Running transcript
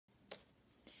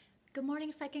Good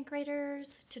morning, second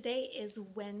graders. Today is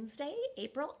Wednesday,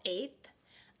 April 8th.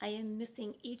 I am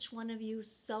missing each one of you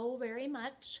so very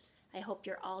much. I hope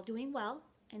you're all doing well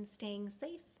and staying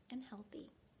safe and healthy.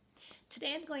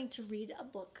 Today I'm going to read a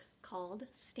book called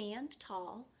Stand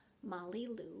Tall, Molly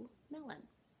Lou Mellon.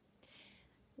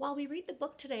 While we read the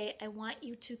book today, I want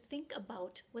you to think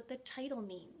about what the title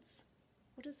means.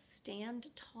 What does stand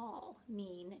tall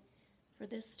mean for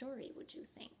this story, would you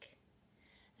think?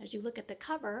 As you look at the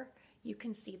cover, you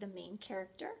can see the main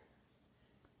character,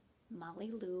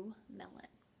 Molly Lou Mellon.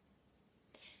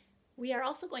 We are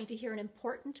also going to hear an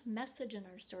important message in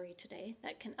our story today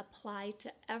that can apply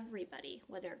to everybody,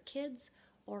 whether kids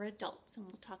or adults, and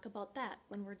we'll talk about that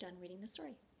when we're done reading the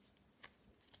story.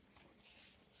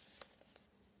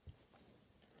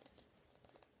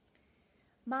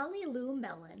 Molly Lou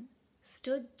Mellon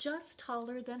stood just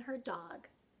taller than her dog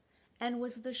and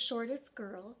was the shortest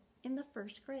girl in the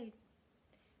first grade.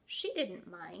 She didn't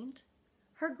mind.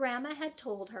 Her grandma had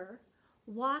told her,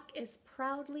 "Walk as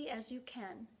proudly as you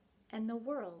can, and the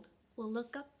world will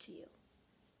look up to you."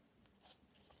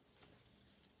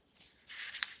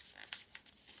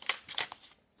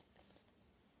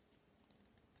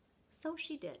 So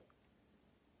she did.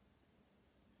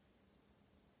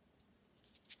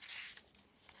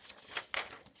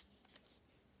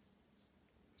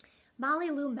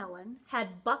 Molly Lou Mellon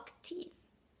had buck teeth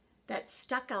that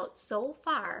stuck out so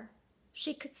far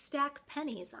she could stack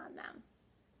pennies on them.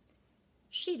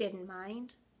 She didn't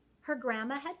mind. Her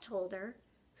grandma had told her,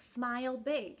 "Smile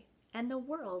big, and the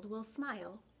world will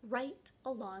smile right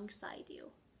alongside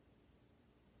you."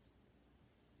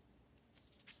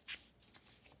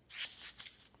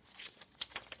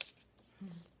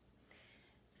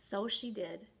 So she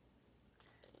did.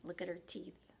 Look at her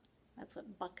teeth. That's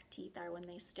what buck teeth are when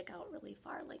they stick out really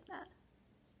far like that.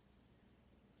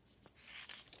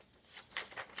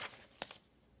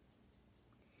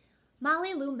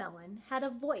 Molly Lou Mellon had a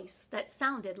voice that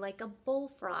sounded like a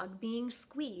bullfrog being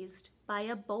squeezed by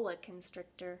a boa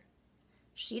constrictor.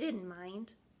 She didn't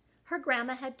mind. Her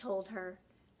grandma had told her,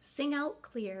 "Sing out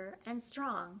clear and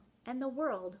strong, and the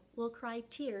world will cry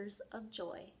tears of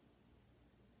joy."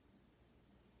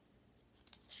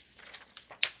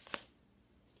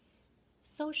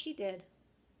 So she did.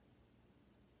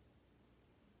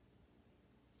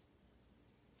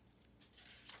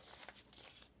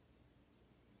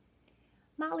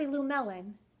 Molly Lou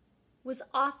Mellon was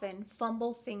often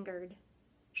fumble-fingered.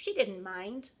 She didn't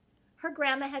mind. Her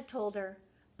grandma had told her,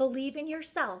 "Believe in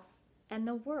yourself, and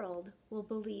the world will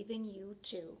believe in you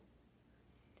too."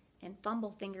 And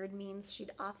fumble-fingered means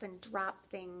she'd often drop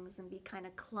things and be kind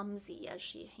of clumsy as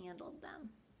she handled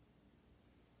them.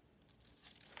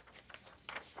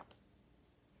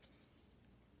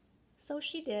 So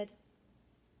she did.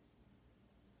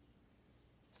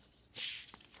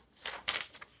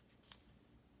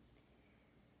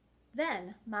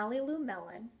 Then Molly Lou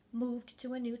Mellon moved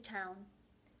to a new town.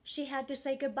 She had to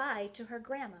say goodbye to her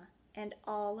grandma and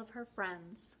all of her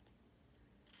friends.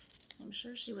 I'm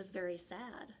sure she was very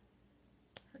sad.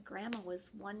 Her grandma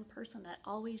was one person that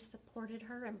always supported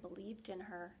her and believed in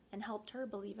her and helped her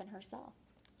believe in herself.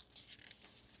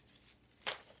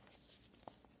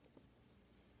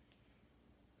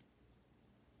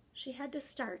 She had to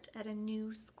start at a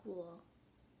new school.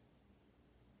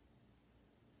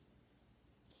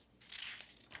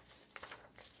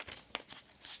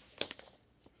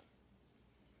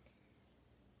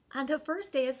 On the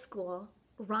first day of school,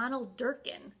 Ronald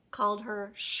Durkin called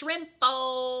her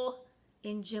Shrimpo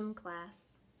in gym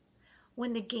class.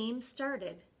 When the game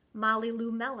started, Molly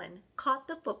Lou Mellon caught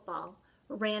the football,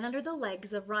 ran under the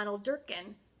legs of Ronald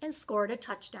Durkin, and scored a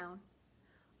touchdown.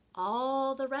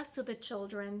 All the rest of the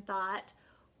children thought,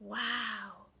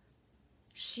 "Wow,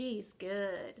 she's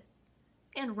good."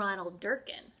 And Ronald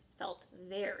Durkin felt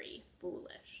very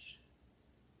foolish.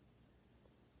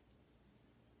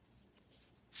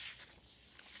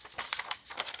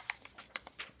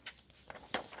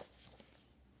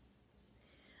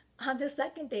 On the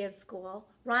second day of school,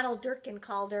 Ronald Durkin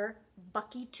called her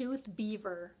Bucky-Tooth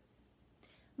Beaver.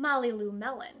 Molly Lou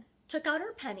Mellon took out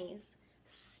her pennies,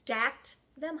 stacked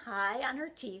them high on her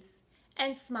teeth,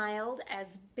 and smiled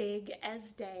as big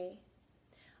as day.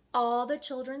 All the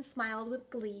children smiled with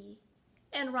glee,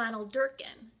 and Ronald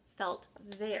Durkin felt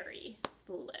very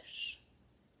foolish.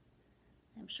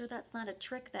 I'm sure that's not a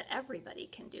trick that everybody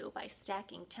can do by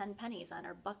stacking 10 pennies on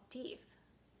our buck teeth.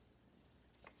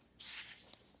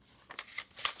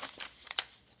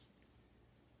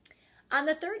 On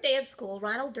the third day of school,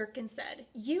 Ronald Durkin said,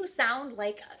 "You sound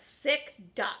like a sick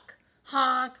duck.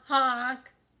 Honk,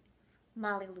 honk."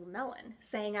 Molly Lou Mellon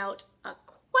sang out a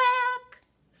quack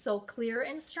so clear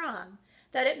and strong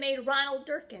that it made Ronald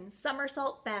Durkin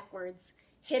somersault backwards,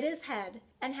 hit his head,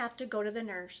 and have to go to the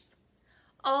nurse.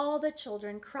 All the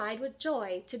children cried with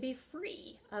joy to be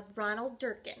free of Ronald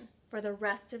Durkin for the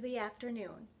rest of the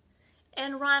afternoon,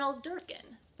 and Ronald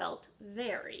Durkin felt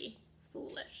very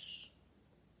foolish.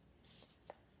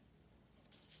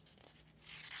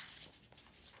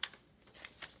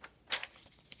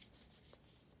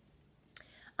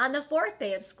 On the fourth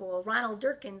day of school, Ronald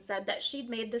Durkin said that she'd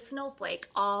made the snowflake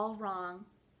all wrong.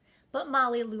 But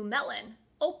Molly Lou Mellon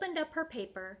opened up her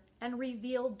paper and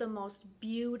revealed the most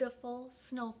beautiful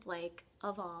snowflake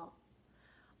of all.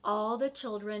 All the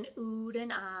children oohed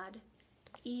and ahed,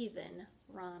 even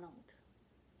Ronald.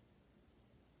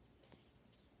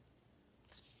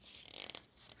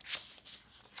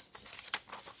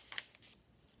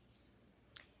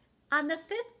 On the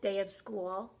fifth day of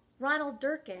school, Ronald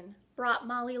Durkin brought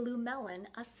Molly Lou Mellon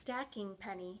a stacking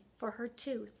penny for her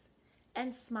tooth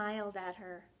and smiled at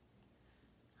her.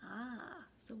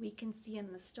 So we can see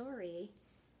in the story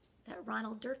that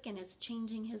Ronald Durkin is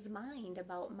changing his mind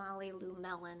about Molly Lou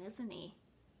Mellon, isn't he?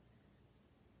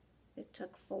 It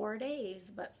took 4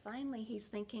 days, but finally he's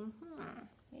thinking,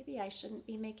 maybe I shouldn't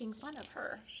be making fun of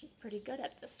her. She's pretty good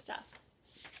at this stuff.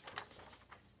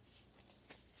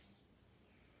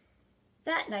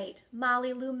 That night,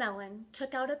 Molly Lou Mellon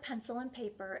took out a pencil and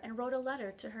paper and wrote a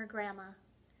letter to her grandma.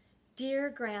 Dear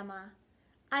Grandma,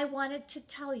 I wanted to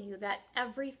tell you that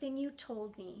everything you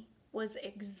told me was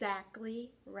exactly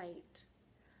right.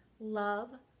 Love,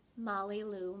 Molly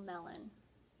Lou Mellon.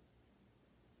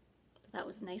 That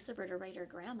was nice of her to write her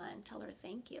grandma and tell her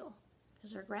thank you,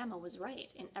 because her grandma was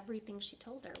right in everything she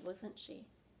told her, wasn't she?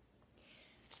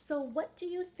 So what do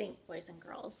you think, boys and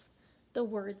girls, the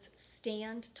words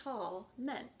stand tall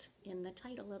meant in the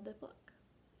title of the book?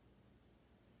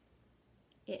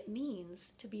 It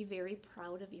means to be very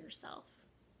proud of yourself.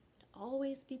 To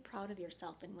always be proud of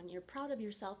yourself. And when you're proud of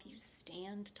yourself, you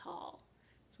stand tall.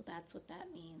 So that's what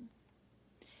that means.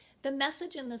 The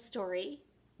message in the story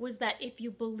was that if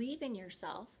you believe in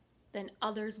yourself, then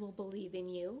others will believe in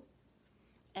you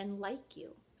and like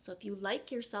you. So if you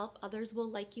like yourself, others will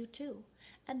like you too.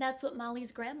 And that's what Molly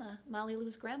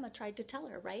Lou's grandma tried to tell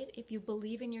her, right? If you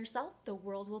believe in yourself, the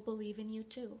world will believe in you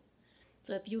too.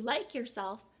 So if you like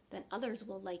yourself, then others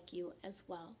will like you as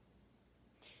well.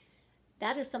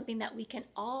 That is something that we can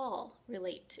all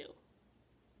relate to,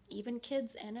 even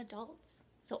kids and adults.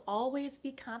 So always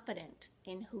be confident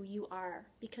in who you are,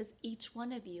 because each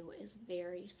one of you is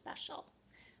very special.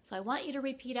 So I want you to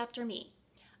repeat after me.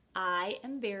 I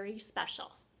am very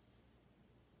special.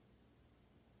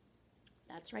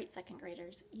 That's right, second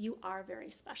graders. You are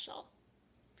very special.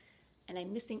 And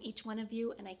I'm missing each one of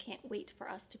you, and I can't wait for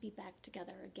us to be back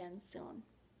together again soon.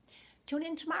 Tune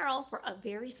in tomorrow for a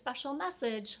very special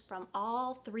message from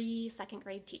all 3 second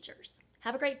grade teachers.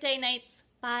 Have a great day, Knights.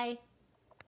 Bye.